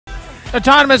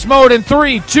autonomous mode in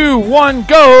 3, 2, 1,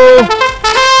 go.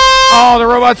 Oh, the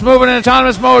robot's moving in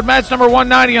autonomous mode. Match number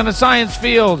 190 on the science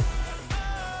field.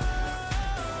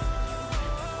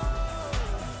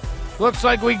 Looks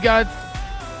like we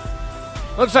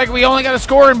only got a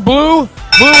score in blue.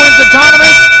 Blue wins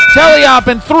autonomous. Teleop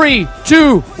in 3,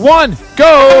 2, 1,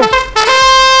 go.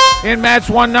 In match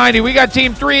 190, we got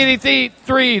team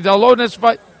 383, the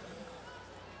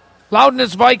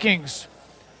Loudness Vikings,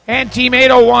 and team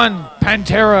 801,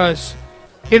 Panteras.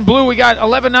 In blue, we got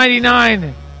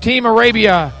 1199, Team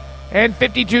Arabia, and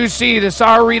 52C, the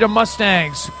Saharita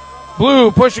Mustangs.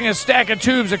 Blue pushing a stack of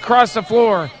tubes across the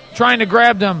floor, trying to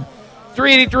grab them.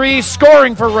 383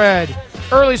 scoring for red.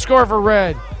 Early score for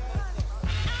red.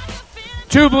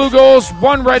 2 blue goals,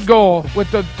 1 red goal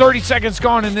with the 30 seconds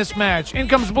gone in this match. In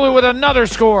comes blue with another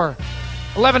score.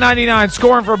 1199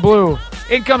 scoring for blue.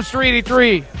 In comes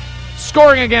 383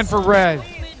 scoring again for red.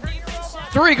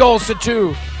 3 goals to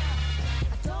 2.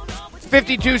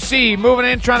 52C moving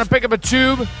in, trying to pick up a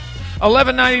tube.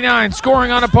 1199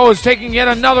 scoring unopposed, taking yet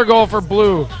another goal for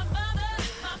blue.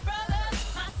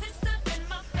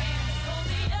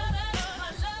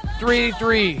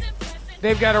 .383.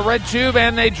 They've got a red tube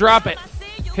and they drop it.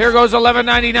 Here goes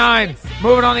 1199,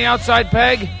 moving on the outside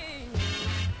peg.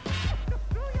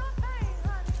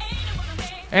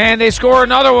 And they score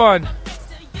another one.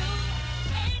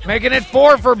 Making it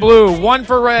 4 for blue, 1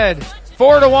 for red.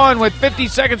 4-1 with 50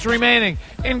 seconds remaining.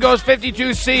 In goes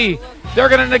 52C. They're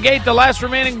going to negate the last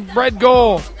remaining red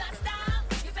goal.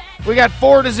 We got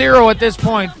 4-0 at this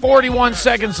point. 41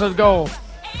 seconds to go.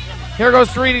 Here goes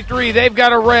 3-3. They've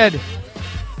got a red.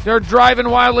 They're driving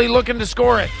wildly, looking to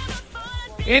score it.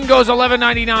 In goes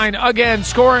 1199, again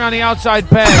scoring on the outside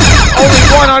peg. Only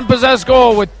 1 unpossessed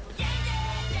goal with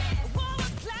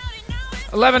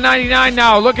 1199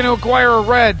 now, looking to acquire a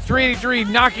red. 383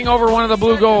 knocking over one of the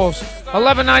blue goals.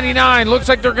 1199 looks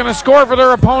like they're going to score for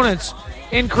their opponents,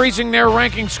 increasing their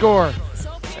ranking score.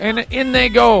 And in they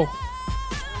go.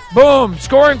 Boom,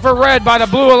 scoring for red by the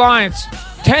Blue Alliance.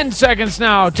 10 seconds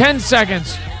now, 10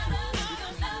 seconds.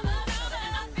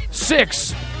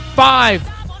 6, 5,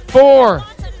 4,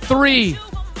 3,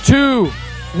 2,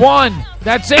 1.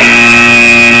 That's it.